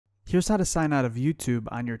Here's how to sign out of YouTube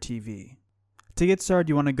on your TV. To get started,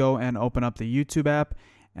 you want to go and open up the YouTube app,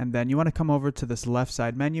 and then you want to come over to this left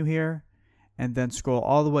side menu here, and then scroll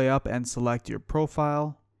all the way up and select your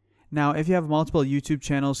profile. Now, if you have multiple YouTube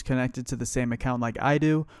channels connected to the same account like I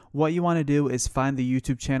do, what you want to do is find the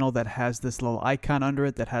YouTube channel that has this little icon under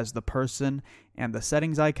it that has the person and the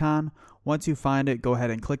settings icon. Once you find it, go ahead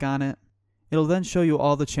and click on it. It'll then show you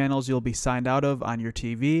all the channels you'll be signed out of on your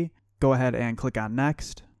TV. Go ahead and click on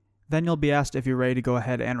Next. Then you'll be asked if you're ready to go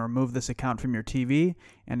ahead and remove this account from your TV,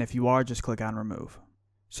 and if you are, just click on Remove.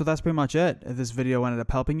 So that's pretty much it. If this video ended up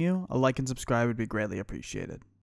helping you, a like and subscribe would be greatly appreciated.